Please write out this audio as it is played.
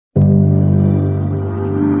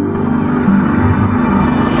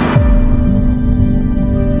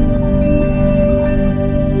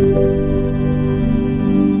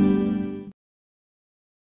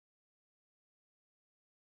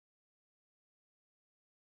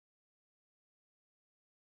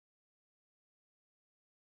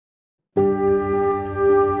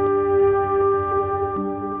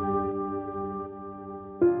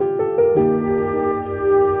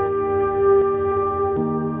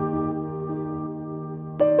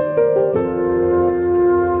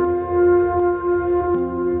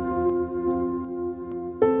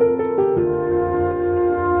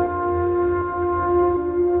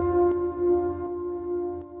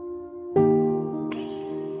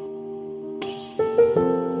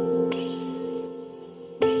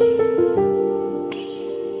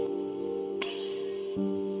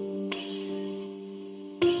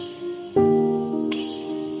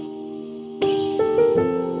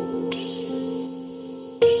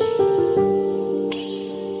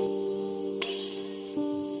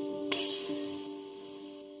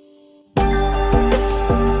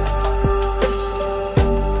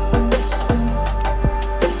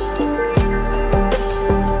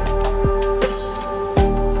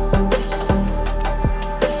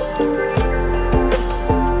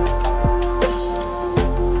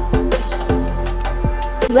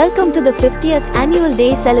Welcome to the 50th annual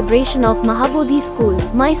day celebration of Mahabodhi School,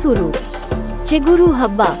 Mysuru. Chiguru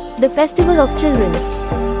Habba, the festival of children.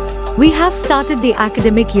 We have started the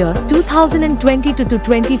academic year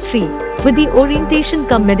 2022-23 with the orientation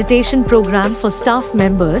cum meditation program for staff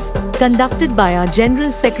members conducted by our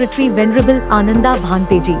General Secretary Venerable Ananda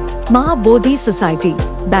Bhanteji, Mahabodhi Society,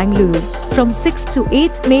 Bangalore, from 6th to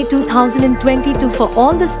 8th May 2022 for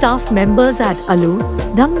all the staff members at Alu,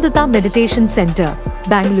 Dhamdata Meditation Center,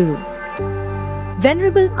 Bangalore.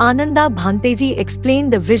 Venerable Ananda Bhanteji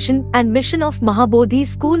explained the vision and mission of Mahabodhi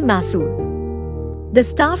School, Mysuru. The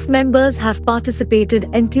staff members have participated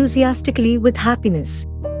enthusiastically with happiness.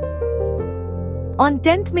 On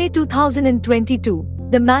 10th May 2022,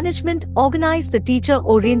 the management organized the Teacher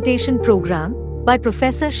Orientation Program by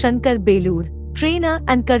Professor Shankar Belur, trainer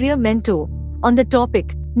and career mentor, on the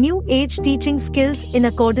topic New Age Teaching Skills in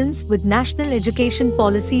accordance with National Education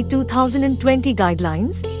Policy 2020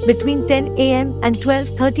 guidelines between 10 am and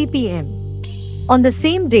 12:30 pm. On the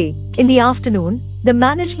same day, in the afternoon, the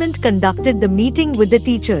management conducted the meeting with the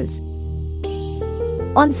teachers.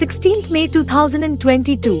 On 16th May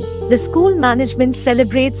 2022, the school management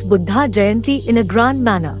celebrates Buddha Jayanti in a grand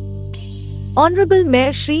manner. Honorable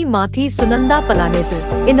Mayor Shri Mathi Sunanda Palanetu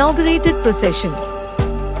inaugurated procession.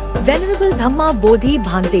 Venerable Dhamma Bodhi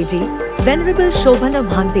Bhanteji, Venerable Shobhana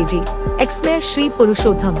Bhanteji, ex-Mayor Shri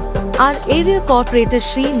Purushottam, our area corporator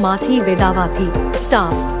Shri Mathi Vedavathi,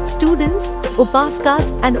 staff, students,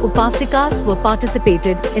 upaskas and upasikas were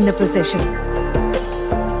participated in the procession.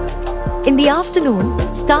 In the afternoon,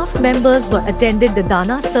 staff members were attended the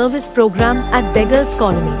Dana service program at Beggars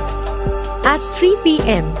Colony. At 3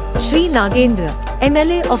 pm, Shri Nagendra,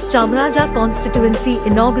 MLA of Chamraja constituency,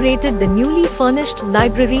 inaugurated the newly furnished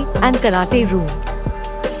library and karate room.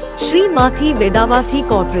 Shri Mathi Vedavathi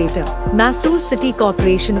Corporator, Mysuru City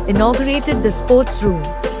Corporation, inaugurated the sports room.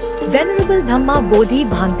 Venerable Dhamma Bodhi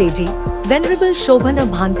Bhanteji, Venerable Shobhana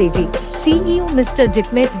Bhanteji, CEO Mr.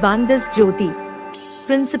 Jikmet Bandas Jyoti,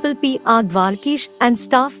 Principal P.R. Dwarkish and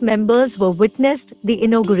staff members were witnessed the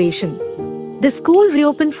inauguration. The school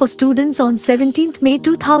reopened for students on 17th May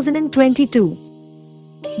 2022.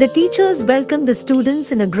 The teachers welcomed the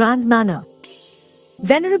students in a grand manner.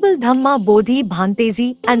 Venerable Dhamma Bodhi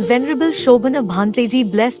Bhanteji and Venerable Shobhana Bhanteji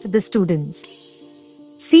blessed the students.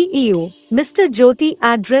 CEO, Mr. Jyoti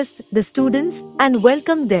addressed the students and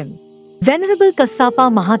welcomed them. Venerable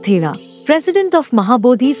Kassapa Mahathera, President of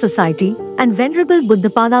Mahabodhi Society, and Venerable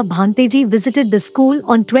Buddhapala Bhanteji visited the school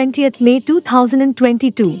on 20th May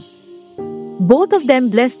 2022. Both of them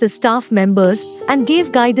blessed the staff members and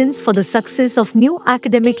gave guidance for the success of new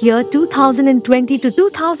academic year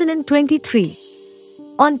 2020-2023.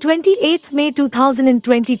 On 28th May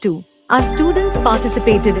 2022, our students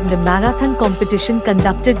participated in the marathon competition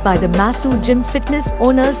conducted by the Mysuru Gym Fitness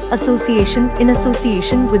Owners Association in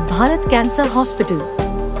association with Bharat Cancer Hospital.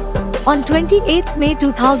 On 28th May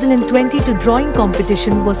 2022, drawing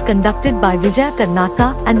competition was conducted by Vijay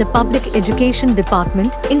Karnataka and the Public Education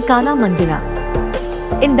Department in Kalamandira.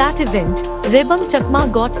 In that event, Rebam Chakma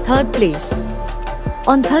got 3rd place.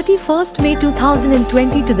 On 31st May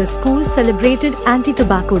 2022, the school celebrated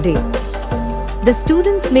Anti-Tobacco Day. The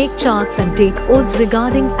students make charts and take oaths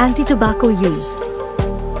regarding anti-tobacco use.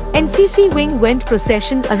 NCC wing went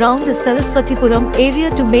procession around the Saraswatipuram area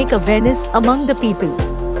to make awareness among the people.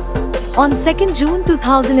 On 2nd June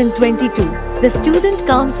 2022, the Student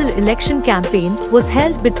Council election campaign was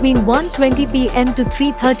held between 1:20 pm to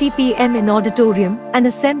 3:30 pm in auditorium and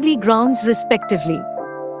assembly grounds respectively.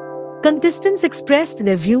 Contestants expressed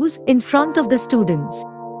their views in front of the students.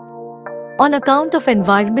 On account of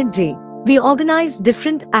Environment Day, we organized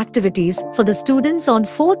different activities for the students on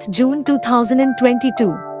 4th June 2022.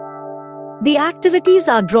 The activities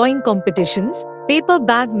are drawing competitions, paper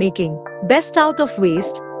bag making, best out of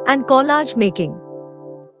waste, and collage making.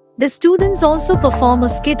 The students also perform a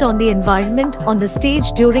skit on the environment on the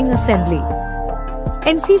stage during assembly.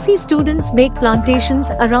 NCC students make plantations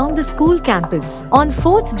around the school campus. On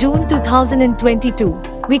 4th June 2022,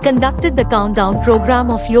 we conducted the countdown program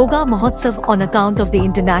of Yoga Mahotsav on account of the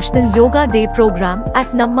International Yoga Day program at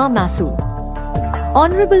Namma Mysuru.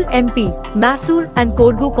 Honorable MP, Mysuru and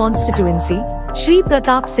Kodgu constituency, Shri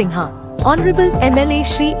Pratap Singha, Honorable MLA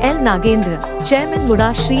Shri L. Nagendra, Chairman Muda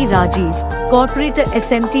Shri Rajiv, Corporator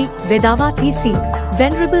SMT, Vedavathi C,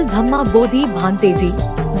 Venerable Dhamma Bodhi Bhanteji,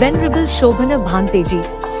 Venerable Shobhana Bhanteji,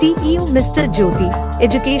 CEO Mr. Jyoti,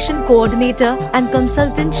 Education Coordinator and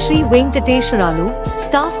Consultant Shri Venkateshwaralu,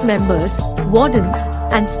 staff members, wardens,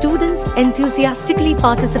 and students enthusiastically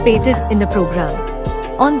participated in the program.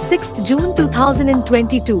 On 6th June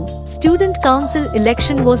 2022, Student Council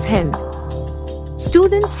election was held.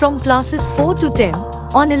 Students from classes 4 to 10,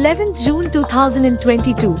 on 11th June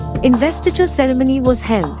 2022, investiture ceremony was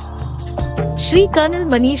held. Shri Colonel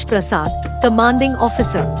Manish Prasad, Commanding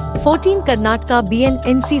Officer, 14 Karnataka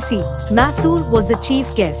BNNCC, Mysuru was the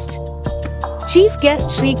chief guest. Chief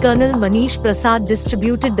guest Shri Colonel Manish Prasad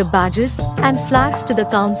distributed the badges and flags to the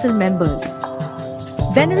council members.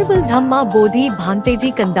 Venerable Mahabodhi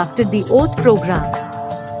Bhanteji conducted the oath program.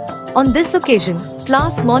 On this occasion,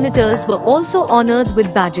 class monitors were also honored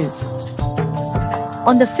with badges.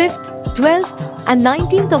 On the 5th, 12th and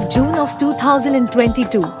 19th of June of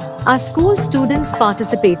 2022, our school students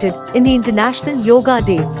participated in the International Yoga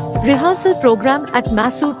Day rehearsal program at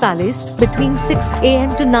Mysuru Palace between 6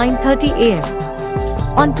 am to 9:30 am.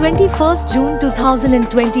 On 21st June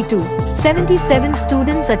 2022, 77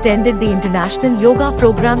 students attended the International Yoga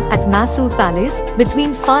program at Mysuru Palace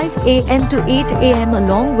between 5 am to 8 am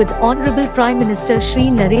along with Honorable Prime Minister Shri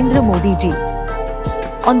Narendra Modi ji.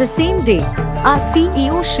 On the same day, our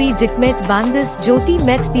CEO Shri Jigmet Vandas Jyoti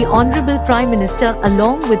met the Honorable Prime Minister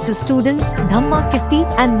along with two students Dhamma Kitti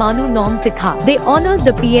and Manu Nom Tikha. They honored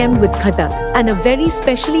the PM with Khatak and a very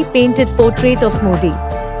specially painted portrait of Modi.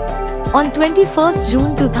 On 21st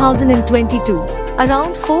June 2022,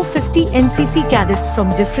 around 450 NCC cadets from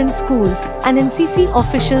different schools and NCC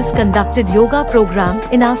officials conducted yoga program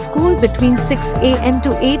in our school between 6 am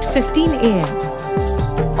to 8:15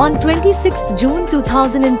 am. On 26th June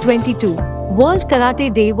 2022, World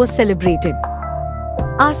Karate Day was celebrated.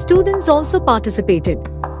 Our students also participated.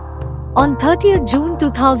 On 30th June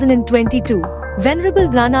 2022, Venerable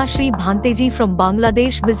Grana Shri Bhanteji from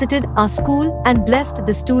Bangladesh visited our school and blessed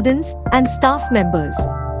the students and staff members.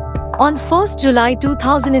 On 1st July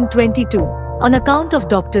 2022, on account of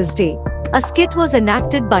Doctor's Day, a skit was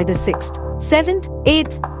enacted by the 6th, 7th,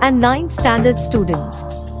 8th and 9th standard students.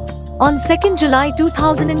 On 2nd July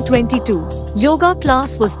 2022, yoga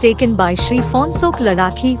class was taken by Shri Fonsok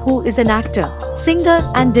Ladakhi, who is an actor, singer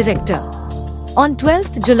and director. On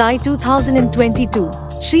 12th July 2022,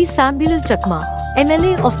 Shri Sambulal Chakma, MLA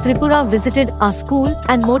of Tripura visited our school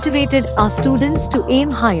and motivated our students to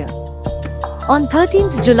aim higher. On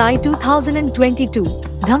 13th July 2022,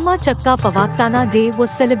 Dhamma Chakka Pavatana Day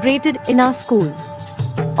was celebrated in our school.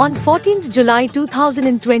 On 14th July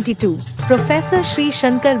 2022, Professor Shri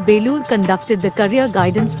Shankar Belur conducted the Career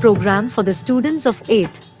Guidance Program for the students of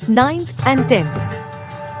 8th, 9th and 10th.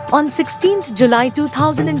 On 16th July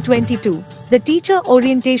 2022, the Teacher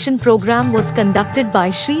Orientation Program was conducted by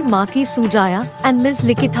Shri Mati Sujaya and Ms.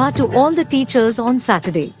 Likitha to all the teachers on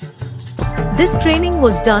Saturday. This training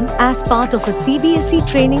was done as part of a CBSE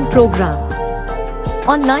training program.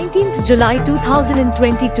 On 19th July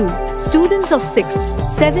 2022, students of 6th,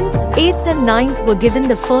 7th, 8th and 9th were given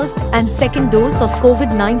the first and second dose of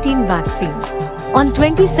COVID-19 vaccine. On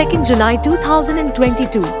 22nd July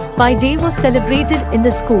 2022, Pi Day was celebrated in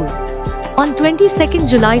the school. On 22nd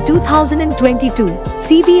July 2022,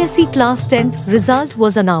 CBSE Class 10th result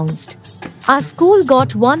was announced. Our school got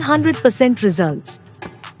 100% results.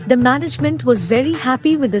 The management was very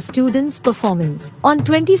happy with the students' performance. On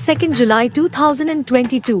 22nd July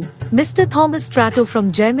 2022, Mr. Thomas Strato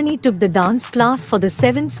from Germany took the dance class for the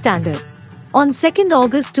 7th standard. On 2nd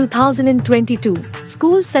August 2022,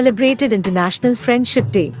 school celebrated International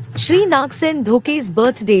Friendship Day. Shri Nagsen Dhoke's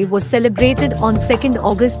birthday was celebrated on 2nd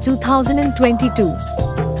August 2022.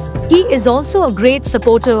 He is also a great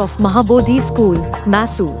supporter of Mahabodhi School,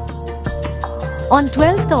 Mysuru. On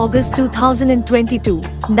 12th August 2022,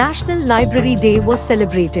 National Library Day was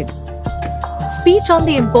celebrated. Speech on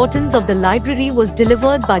the importance of the library was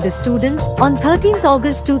delivered by the students. On 13th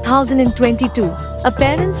August 2022, a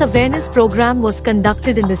parents' awareness program was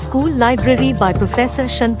conducted in the school library by Professor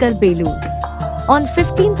Shankar Belur. On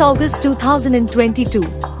 15th August 2022,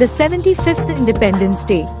 the 75th Independence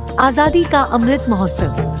Day, Azadi Ka Amrit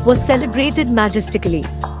Mahotsav, was celebrated majestically.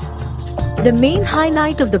 The main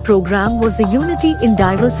highlight of the program was the Unity in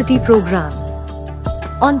Diversity program.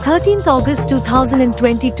 On 13th August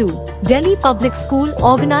 2022, Delhi Public School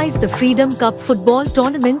organized the Freedom Cup football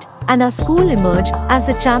tournament and our school emerged as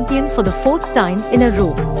the champion for the 4th time in a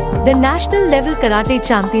row. The National Level Karate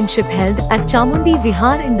Championship held at Chamundi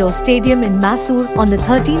Vihar Indoor Stadium in Mysuru on the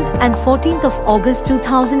 13th and 14th of August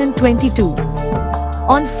 2022.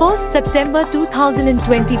 On 1st September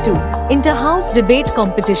 2022, inter-house debate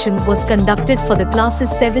competition was conducted for the classes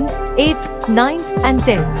 7th, 8th, 9th and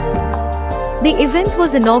 10th. The event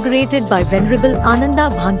was inaugurated by Venerable Ananda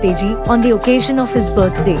Bhanteji on the occasion of his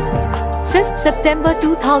birthday. 5th September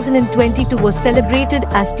 2022 was celebrated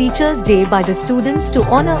as Teachers' Day by the students to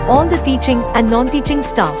honor all the teaching and non-teaching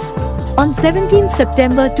staff. On 17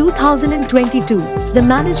 September 2022, the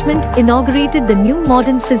management inaugurated the new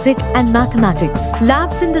modern physics and mathematics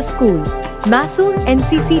labs in the school. Mysuru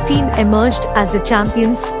NCC team emerged as the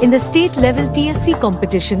champions in the state-level TSC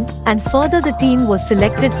competition, and further the team was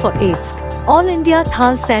selected for 8th All India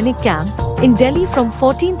Thal Sainik Camp in Delhi from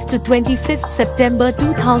 14th to 25th September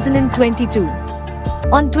 2022.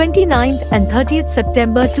 On 29th and 30th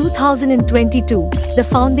September 2022, the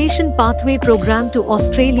Foundation Pathway Program to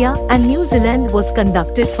Australia and New Zealand was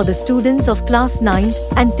conducted for the students of class 9th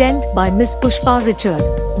and 10th by Miss Pushpa Richard,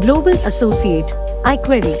 Global Associate. I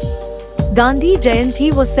query. Gandhi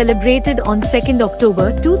Jayanti was celebrated on 2nd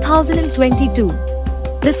October 2022.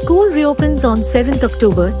 The school reopens on 7th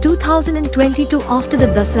October 2022 after the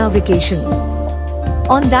Dasara vacation.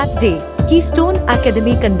 On that day, Keystone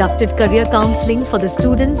Academy conducted career counseling for the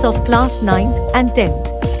students of class 9th and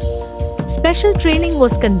 10th. Special training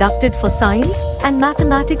was conducted for science and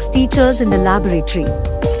mathematics teachers in the laboratory.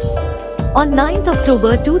 On 9th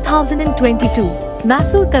October 2022,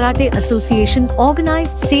 Mysuru Karate Association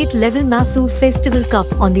organized state-level Mysuru Festival Cup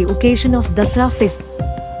on the occasion of Dasara Fest.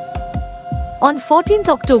 On 14th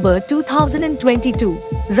October 2022,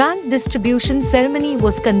 rank distribution ceremony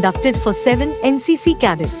was conducted for 7 NCC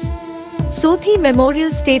cadets. Sothi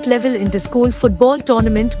Memorial State Level Inter-School Football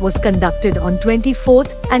Tournament was conducted on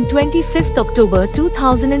 24th and 25th October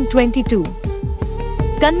 2022.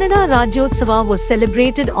 Kannada Rajyotsava was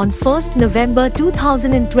celebrated on 1st November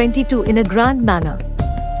 2022 in a grand manner.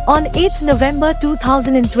 On 8th November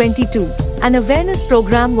 2022, an awareness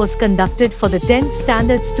program was conducted for the 10th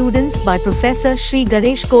standard students by Professor Shri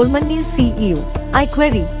Ganesh Kormandil CEO, I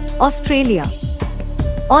query, Australia.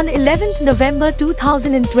 On 11th November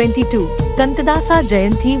 2022, Kankadasa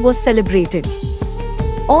Jayanti was celebrated.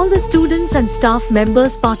 All the students and staff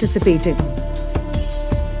members participated.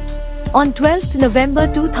 On 12th November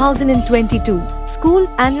 2022, school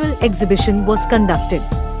annual exhibition was conducted.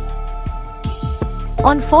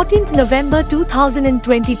 On 14th November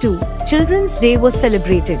 2022, Children's Day was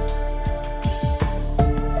celebrated.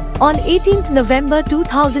 On 18th November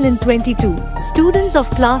 2022, students of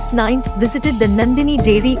class 9th visited the Nandini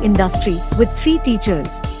dairy industry with 3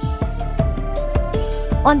 teachers.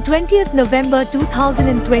 On 20th November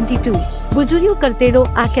 2022, Bujuryu Kartero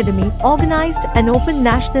Academy organized an open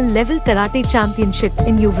national level karate championship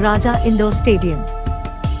in Yuvaraja Indoor Stadium.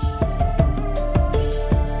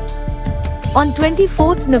 On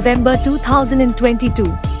 24th November 2022,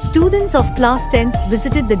 students of class 10th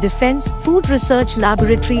visited the Defense Food Research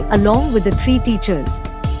Laboratory along with the 3 teachers.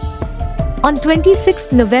 On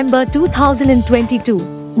 26th November 2022,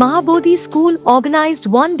 Mahabodhi School organized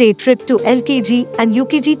one-day trip to LKG and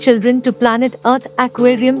UKG children to Planet Earth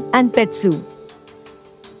Aquarium and Pet Zoo.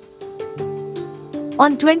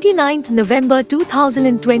 On 29th November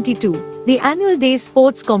 2022, the annual day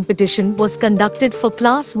sports competition was conducted for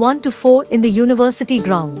class 1 to 4 in the university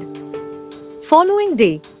ground. Following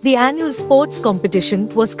day, the annual sports competition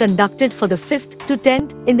was conducted for the 5th to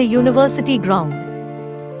 10th in the university ground.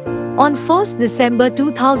 On 1st December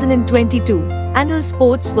 2022, annual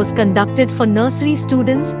sports was conducted for nursery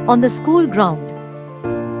students on the school ground.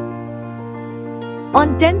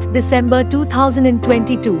 On 10th December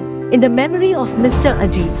 2022, in the memory of Mr.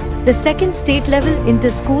 Ajit, the 2nd state-level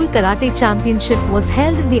inter-school karate championship was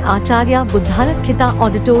held in the Acharya Buddharakhita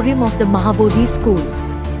auditorium of the Mahabodhi School.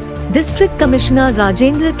 District Commissioner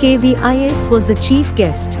Rajendra KVIS was the chief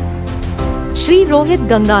guest. Shri Rohit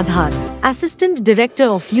Gangadhar, Assistant Director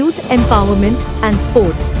of Youth Empowerment and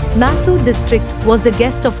Sports, Mysuru District, was the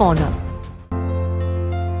guest of honor.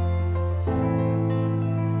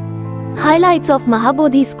 Highlights of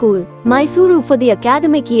Mahabodhi School, Mysuru for the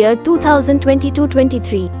academic year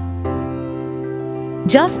 2022-23.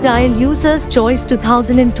 Just Dial Users Choice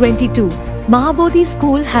 2022. Mahabodhi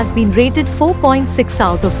School has been rated 4.6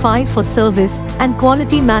 out of 5 for service and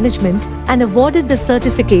quality management and awarded the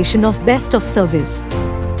certification of Best of Service.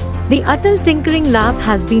 The Atal Tinkering Lab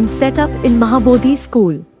has been set up in Mahabodhi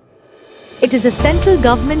School. It is a central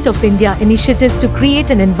government of India initiative to create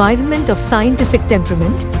an environment of scientific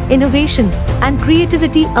temperament, innovation, and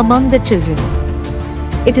creativity among the children.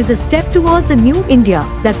 It is a step towards a new India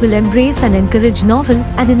that will embrace and encourage novel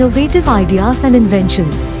and innovative ideas and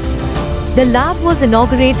inventions. The lab was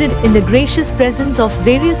inaugurated in the gracious presence of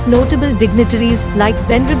various notable dignitaries like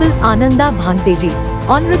Venerable Ananda Bhanteji,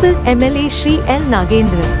 Honorable MLA Shri L.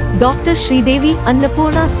 Nagendra, Dr. Sridevi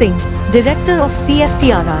Annapurna Singh, Director of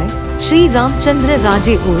CFTRI, Shri Ramchandra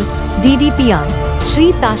Raje Uz, DDPI,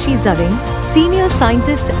 Shri Tashi Zareng, Senior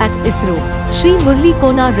Scientist at ISRO, Shri Murli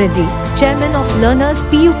Kona Reddy, Chairman of Learners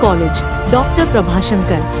PU College, Dr.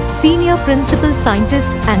 Prabhashankar, Senior Principal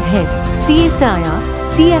Scientist and Head, CSIR,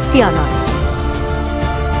 CFTRI.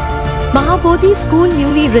 Mahabodhi School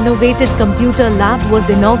newly renovated computer lab was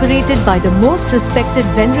inaugurated by the most respected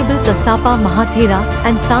Venerable Kasapa Mahathera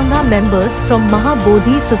and Sangha members from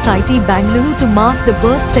Mahabodhi Society Bangalore to mark the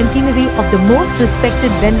birth centenary of the most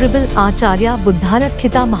respected Venerable Acharya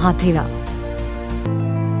Buddharakhita Mahathera.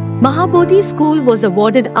 Mahabodhi School was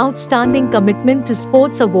awarded Outstanding Commitment to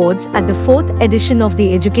Sports Awards at the 4th edition of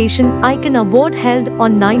the Education Icon Award held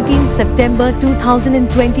on 19 September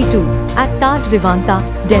 2022 at Taj Vivanta,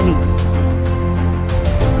 Delhi.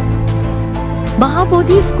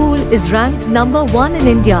 Mahabodhi School is ranked number 1 in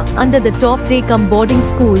India under the top day-cum boarding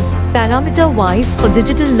schools, parameter-wise for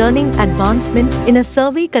digital learning advancement in a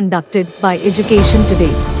survey conducted by Education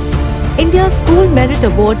Today. India's School Merit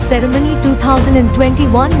Award Ceremony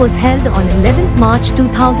 2021 was held on 11 March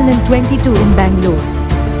 2022 in Bangalore.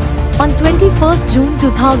 On 21 June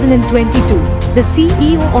 2022, the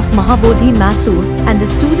CEO of Mahabodhi Mysuru and the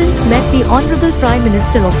students met the Honorable Prime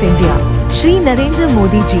Minister of India, Shri Narendra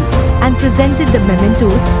Modi ji, and presented the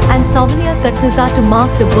mementos and souvenir katnika to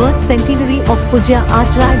mark the birth centenary of Pujya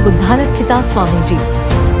Acharya Buddharakhita Swamiji.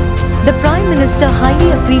 The Prime Minister highly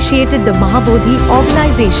appreciated the Mahabodhi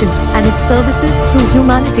organization and its services through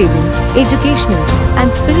humanitarian, educational,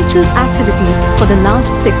 and spiritual activities for the last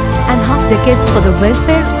 6.5 decades for the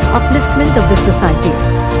welfare of upliftment of the society.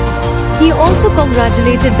 He also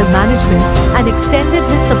congratulated the management and extended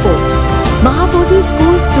his support. Mahabodhi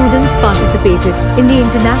School students participated in the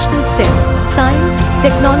International STEM, Science,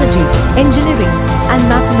 Technology, Engineering, and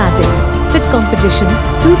Mathematics FIT competition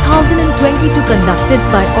 2022 conducted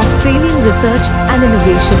by Australian Research and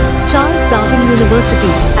Innovation, Charles Darwin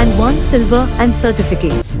University, and won silver and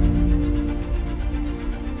certificates.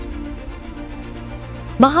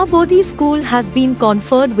 Mahabodhi School has been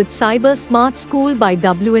conferred with Cyber Smart School by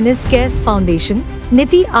WNS Cares Foundation,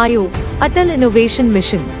 Niti Aayog, Atal Innovation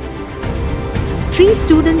Mission. 3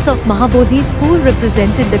 students of Mahabodhi School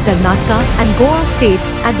represented the Karnataka and Goa state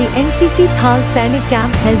at the NCC Thal Sainik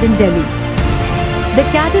camp held in Delhi. The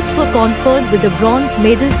cadets were conferred with the bronze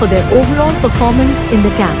medal for their overall performance in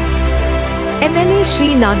the camp. MLA Shri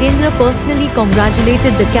Nagendra personally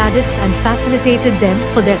congratulated the cadets and facilitated them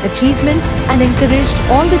for their achievement and encouraged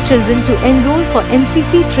all the children to enroll for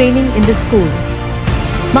NCC training in the school.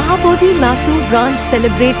 Mahabodhi Mysuru branch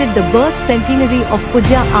celebrated the birth centenary of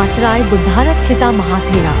Pujya Acharya Buddharakhita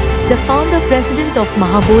Mahathera, the founder president of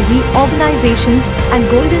Mahabodhi organizations, and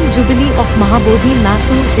golden jubilee of Mahabodhi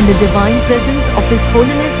Mysuru in the divine presence of His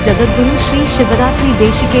Holiness Jagadguru Shri Shivaratri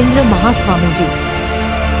Deshikendra Mahaswamiji.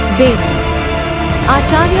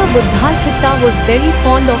 Acharya Buddharakhita was very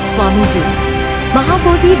fond of Swamiji.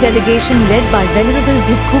 Mahabodhi delegation led by Venerable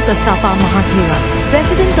Bhikkhu Kasapa Mahathera,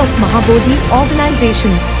 President of Mahabodhi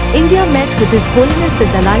Organizations, India met with His Holiness the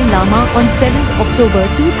Dalai Lama on 7th October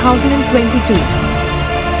 2022.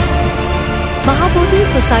 Mahabodhi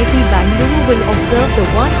Society Bangalore will observe the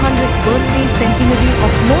 100th birthday centenary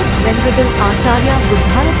of Most Venerable Acharya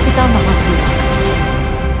Buddharakhita Mahathera.